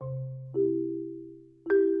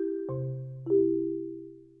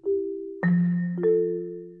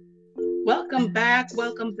Welcome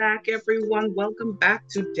back, everyone. Welcome back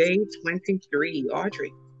to day 23.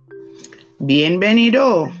 Audrey.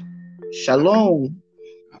 Bienvenido. Shalom.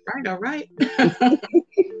 All right.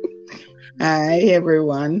 Hi,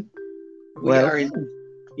 everyone. We are in, Welcome.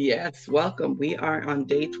 yes, welcome. We are on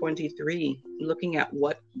day 23, looking at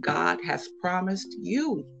what God has promised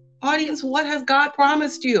you. Audience, what has God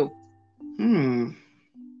promised you? Hmm.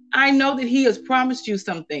 I know that He has promised you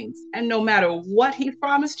some things, and no matter what He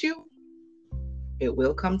promised you, it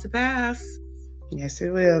will come to pass. Yes,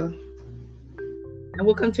 it will. And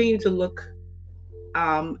we'll continue to look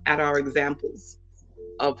at our examples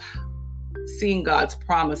of seeing God's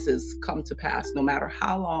promises come to pass, no matter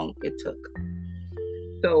how long it took.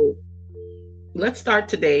 So let's start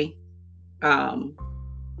today um,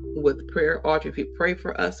 with prayer. Audrey, if you pray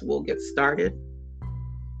for us, we'll get started.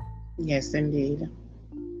 Yes, indeed.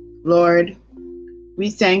 Lord,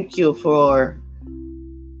 we thank you for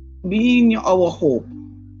being our hope.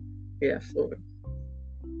 Yes, Lord.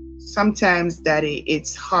 Sometimes, Daddy,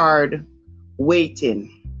 it's hard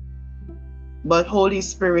waiting. But Holy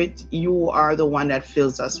Spirit, you are the one that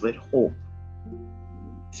fills us with hope.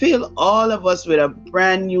 Fill all of us with a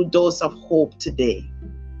brand new dose of hope today,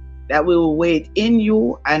 that we will wait in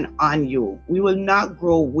you and on you. We will not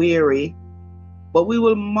grow weary, but we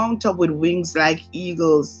will mount up with wings like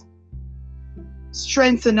eagles.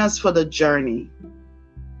 Strengthen us for the journey.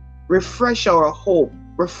 Refresh our hope.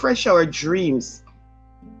 Refresh our dreams.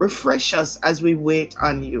 Refresh us as we wait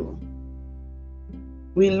on you.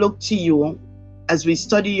 We look to you as we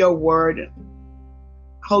study your word,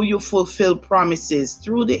 how you fulfill promises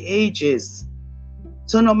through the ages.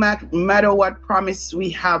 So no matter what promise we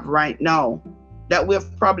have right now that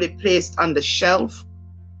we've probably placed on the shelf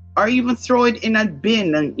or even throw it in a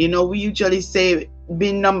bin, and we usually say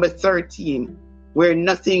bin number 13, where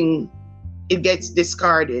nothing, it gets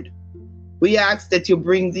discarded. We ask that you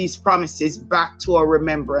bring these promises back to our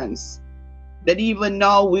remembrance, that even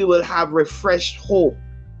now we will have refreshed hope,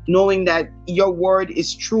 knowing that your word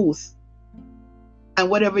is truth. And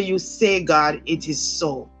whatever you say, God, it is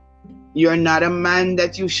so. You're not a man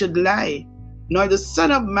that you should lie, nor the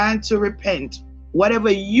son of man to repent.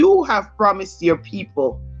 Whatever you have promised your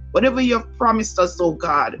people, whatever you have promised us, oh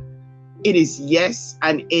God, it is yes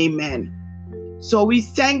and amen. So we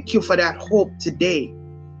thank you for that hope today.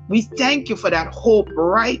 We thank you for that hope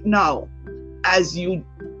right now as you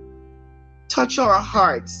touch our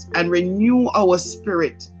hearts and renew our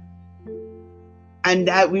spirit, and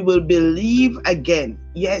that we will believe again.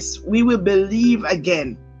 Yes, we will believe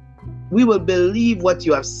again. We will believe what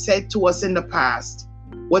you have said to us in the past,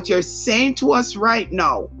 what you're saying to us right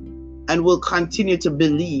now, and we'll continue to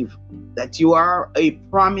believe that you are a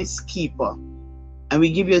promise keeper. And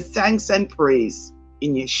we give you thanks and praise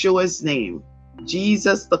in Yeshua's name,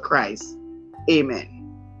 Jesus the Christ.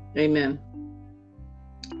 Amen. Amen.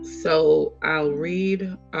 So I'll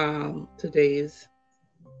read today's.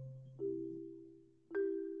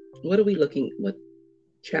 What are we looking? What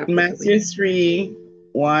chapters are we? Matthew 3,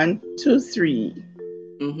 1 to 3.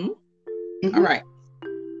 Mm-hmm. All Mhm. right.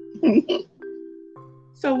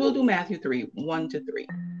 So we'll do Matthew 3, 1 to 3.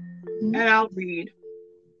 And I'll read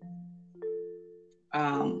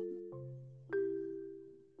um,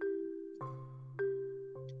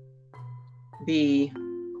 the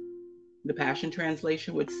Passion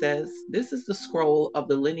Translation, which says, "This is the scroll of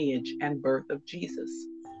the lineage and birth of Jesus,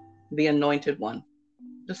 the anointed one,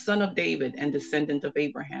 the son of David and descendant of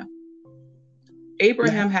Abraham.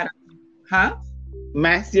 Abraham had huh?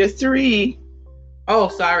 Matthew 3. Oh,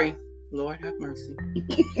 sorry. Lord have mercy.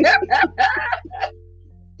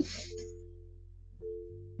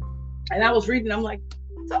 And I was reading, I'm like,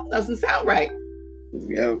 something doesn't sound right.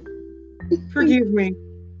 Yep. Forgive me.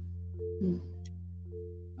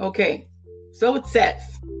 Okay. So it says,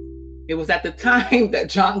 it was at the time that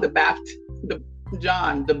John the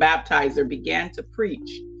Baptizer began to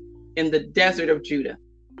preach in the desert of Judah.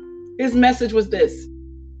 His message was this: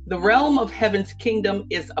 the realm of heaven's kingdom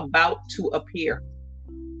is about to appear.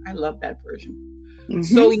 I love that version.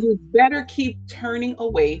 So Mm-hmm. you better keep turning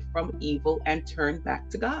away from evil and turn back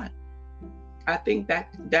to God. I think that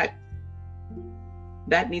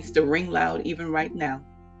needs to ring loud even right now.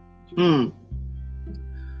 Mm.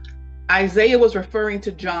 Isaiah was referring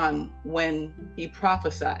to John when he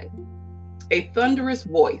prophesied. A thunderous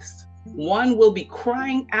voice, one will be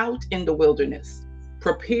crying out in the wilderness,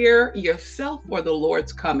 prepare yourself for the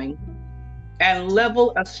Lord's coming, and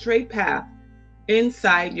level a straight path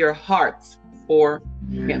inside your hearts for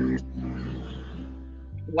him.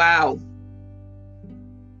 Wow.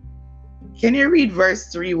 Can you read verse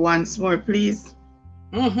 3 once more, please?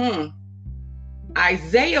 Mm-hmm.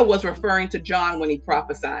 Isaiah was referring to John when he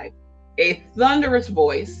prophesied. A thunderous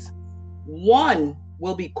voice, one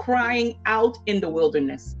will be crying out in the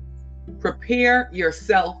wilderness, prepare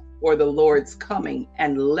yourself for the Lord's coming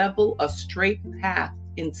and level a straight path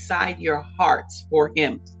inside your hearts for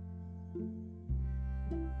him.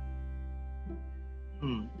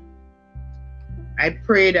 I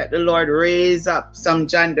pray that the Lord raise up some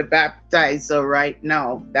John the Baptizer right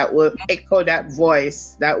now that will echo that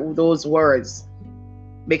voice, those words,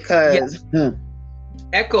 because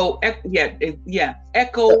echo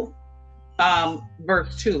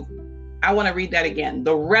verse 2. I want to read that again.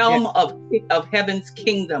 The realm of heaven's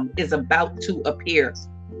kingdom is about to appear.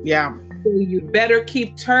 Yeah. So you better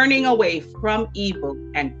keep turning away from evil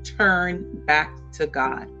and turn back to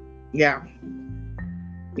God. Yeah.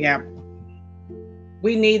 Yeah.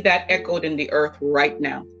 We need that echoed in the earth right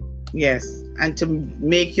now. Yes. And to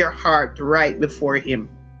make your heart right before him.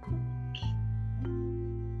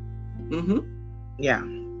 Mm-hmm. Yeah.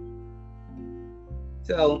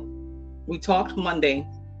 So we talked Monday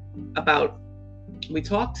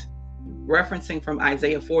referencing from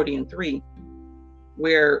Isaiah 40:3,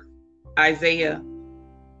 where Isaiah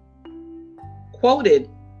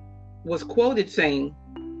was quoted saying,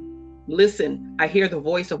 listen, I hear the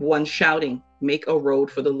voice of one shouting, make a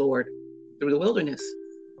road for the Lord through the wilderness.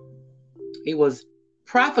 He was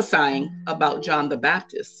prophesying about John the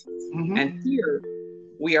Baptist. Mm-hmm. And here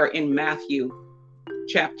we are in Matthew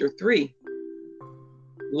chapter 3,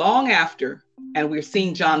 long after, and we're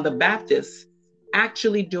seeing John the Baptist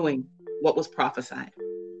actually doing what was prophesied.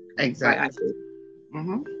 Exactly.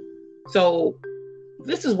 Mm-hmm. So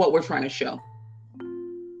this is what we're trying to show.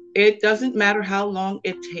 It doesn't matter how long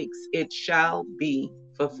it takes, it shall be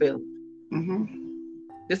fulfilled. Mm-hmm.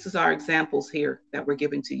 This is our examples here that we're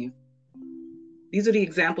giving to you. These are the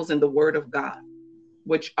examples in the Word of God,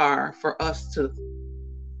 which are for us to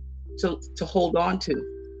hold on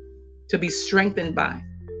to be strengthened by,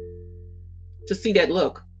 to see that,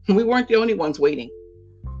 look, we weren't the only ones waiting.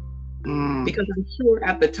 Because I'm sure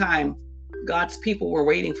at the time, God's people were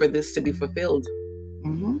waiting for this to be fulfilled.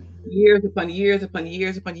 Mm-hmm. Years upon years upon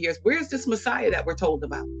years upon years. Where's this Messiah that we're told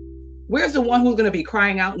about? Where's the one who's going to be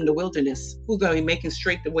crying out in the wilderness? Who's going to be making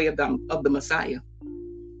straight the way of the Messiah?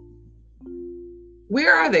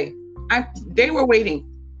 Where are they? They were waiting.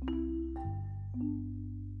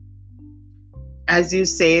 As you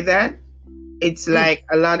say that, it's like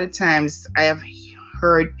a lot of times I have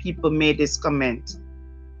heard people make this comment.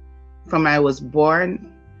 From I was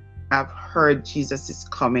born, I've heard Jesus is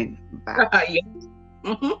coming back. Yes.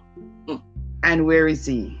 Mm-hmm. And where is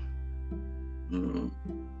he? Mm-hmm.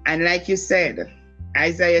 And like you said,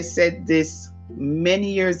 Isaiah said this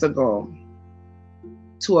many years ago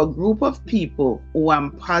to a group of people who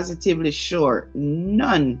I'm positively sure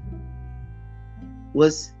none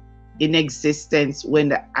was in existence when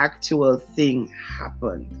the actual thing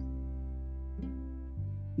happened.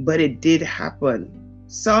 But it did happen.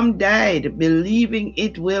 Some died believing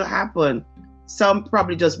it will happen. Some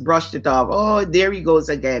probably just brushed it off. Oh, there he goes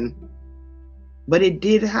again. But it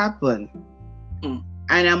did happen.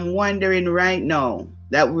 And I'm wondering right now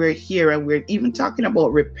that we're here and we're even talking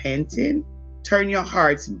about repenting. Turn your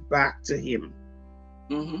hearts back to him.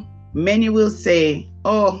 Mm-hmm. Many will say,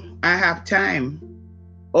 oh, I have time.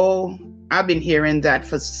 Oh, I've been hearing that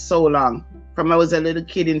for so long. From I was a little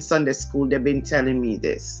kid in Sunday school, they've been telling me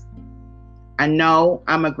this. And now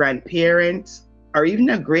I'm a grandparent, or even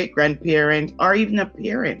a great-grandparent, or even a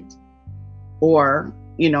parent. Or,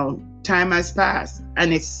 time has passed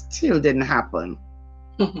and it still didn't happen.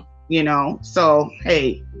 So,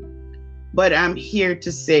 hey, but I'm here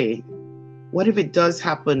to say, what if it does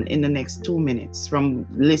happen in the next 2 minutes from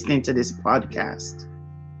listening to this podcast?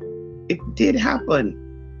 It did happen.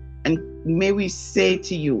 And may we say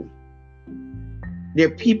to you, there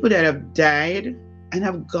are people that have died and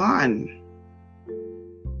have gone.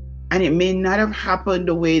 And it may not have happened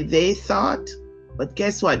the way they thought, but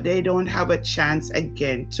guess what? They don't have a chance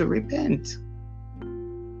again to repent.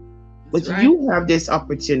 But right. You have this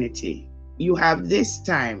opportunity. You have this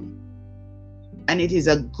time. And it is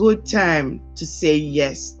a good time to say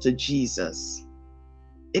yes to Jesus.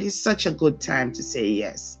 It is such a good time to say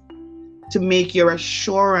yes. To make your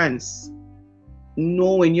assurance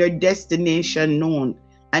known, your destination known.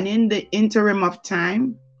 And in the interim of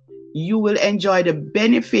time, you will enjoy the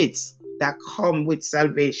benefits that come with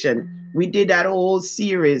salvation. We did that whole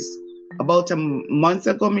series about a month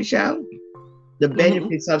ago, Michelle. The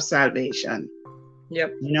benefits of salvation.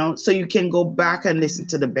 Yep. So you can go back and listen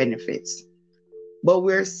to the benefits. But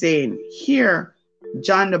we're saying here,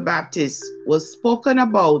 John the Baptist was spoken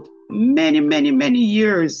about many, many, many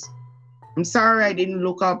years I'm sorry I didn't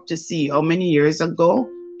look up to see how many years ago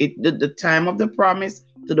the time of the promise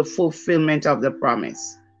to the fulfillment of the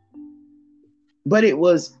promise. But it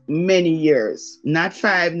was many years, not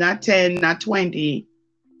 5, not 10, not 20,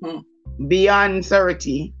 beyond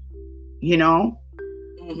 30, you know.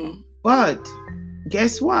 But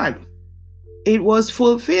guess what? It was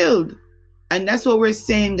fulfilled. And that's what we're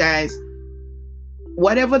saying, guys.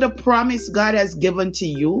 Whatever the promise God has given to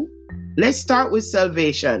you, let's start with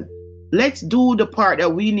salvation. Let's do the part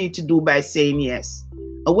that we need to do by saying yes.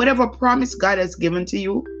 Or whatever promise God has given to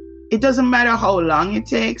you, it doesn't matter how long it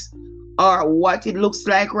takes or what it looks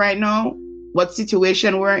like right now, what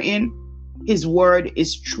situation we're in. His word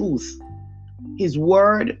is truth. His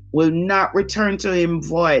word will not return to him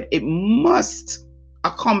void. It must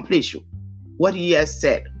accomplish what he has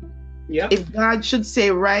said. Yep. If God should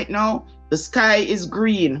say right now, the sky is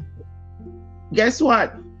green, guess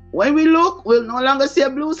what? When we look, we'll no longer see a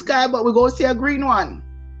blue sky, but we'll go see a green one.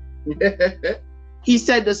 He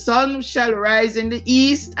said the sun shall rise in the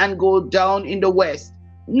east and go down in the west.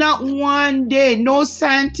 Not one day, no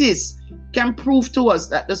scientist can prove to us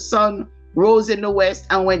that the sun rose in the west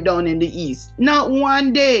and went down in the east. Not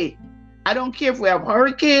one day. I don't care if we have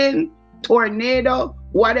hurricane, tornado,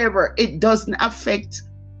 whatever. It doesn't affect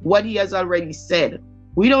what he has already said.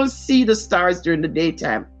 We don't see the stars during the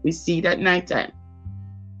daytime. We see it at nighttime.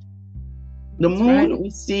 The moon, we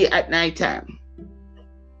see at nighttime.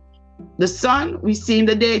 The sun, we see in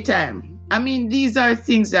the daytime. I mean, these are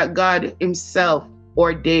things that God himself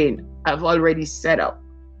ordained, have already set up.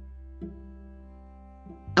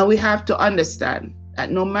 And we have to understand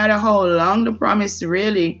that no matter how long the promise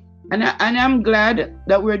really, and I'm glad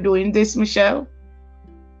that we're doing this, Michelle,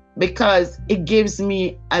 because it gives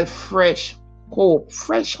me a fresh hope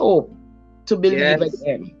to believe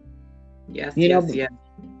again. Yes, you yes, know, yes.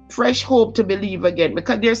 Fresh hope to believe again,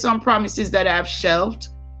 because there's some promises that I've shelved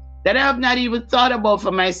that I have not even thought about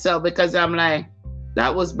for myself, because I'm like,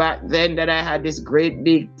 that was back then that I had this great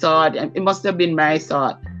big thought and it must have been my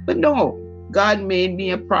thought. But no, God made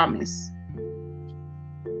me a promise.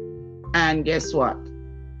 And guess what?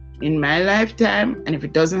 In my lifetime, and if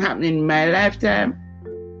it doesn't happen in my lifetime,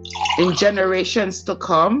 in generations to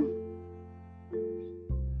come,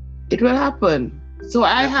 it will happen. So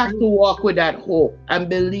I have to walk with that hope and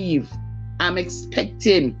believe. I'm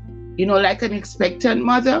expecting, like an expectant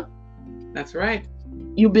mother. That's right.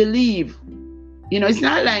 You believe. It's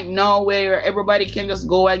not like now where everybody can just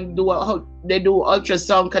go and do they do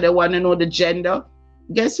ultrasound because they want to know the gender.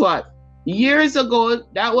 Guess what? Years ago,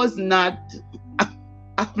 that was not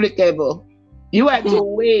applicable. You had to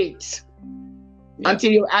wait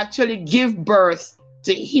until you actually give birth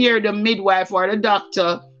to hear the midwife or the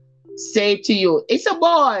doctor say to you, it's a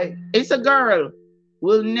boy, it's a girl.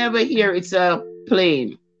 We'll never hear it's a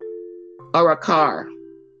plane or a car,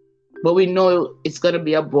 but we know it's going to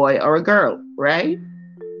be a boy or a girl, right?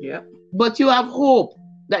 Yep. But you have hope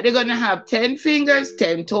that they're going to have 10 fingers,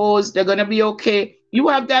 10 toes, they're going to be okay. You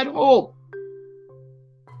have that hope.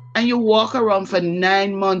 And you walk around for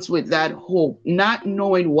 9 months with that hope, not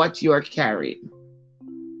knowing what you're carrying.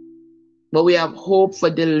 But we have hope for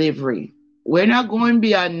delivery. We're not going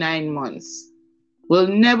beyond 9 months. We'll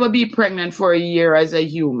never be pregnant for a year as a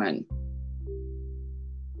human.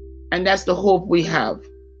 And that's the hope we have.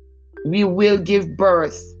 We will give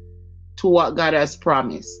birth to what God has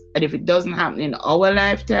promised. And if it doesn't happen in our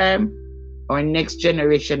lifetime, our next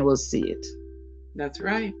generation will see it. That's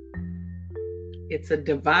right. It's a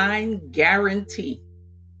divine guarantee.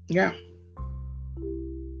 Yeah.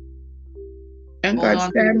 And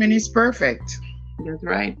God's timing is perfect. That's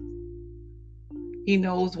right. He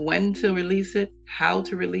knows when to release it, how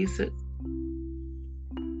to release it.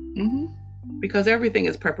 Because everything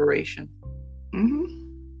is preparation.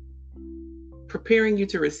 Preparing you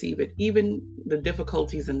to receive it. Even the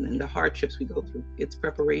difficulties and the hardships we go through, it's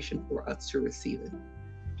preparation for us to receive it.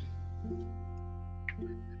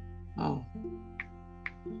 Oh,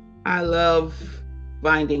 I love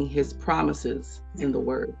finding his promises in the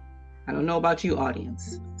word. I don't know about you,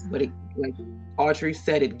 audience, but like Audrey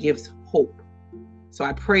said, it gives hope. So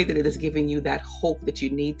I pray that it is giving you that hope that you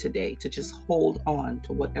need today to just hold on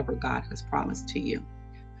to whatever God has promised to you.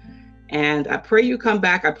 And I pray you come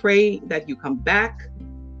back. I pray that you come back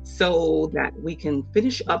so that we can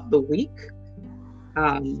finish up the week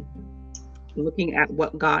looking at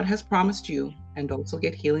what God has promised you and also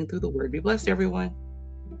get healing through the word. Be blessed, everyone.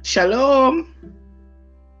 Shalom.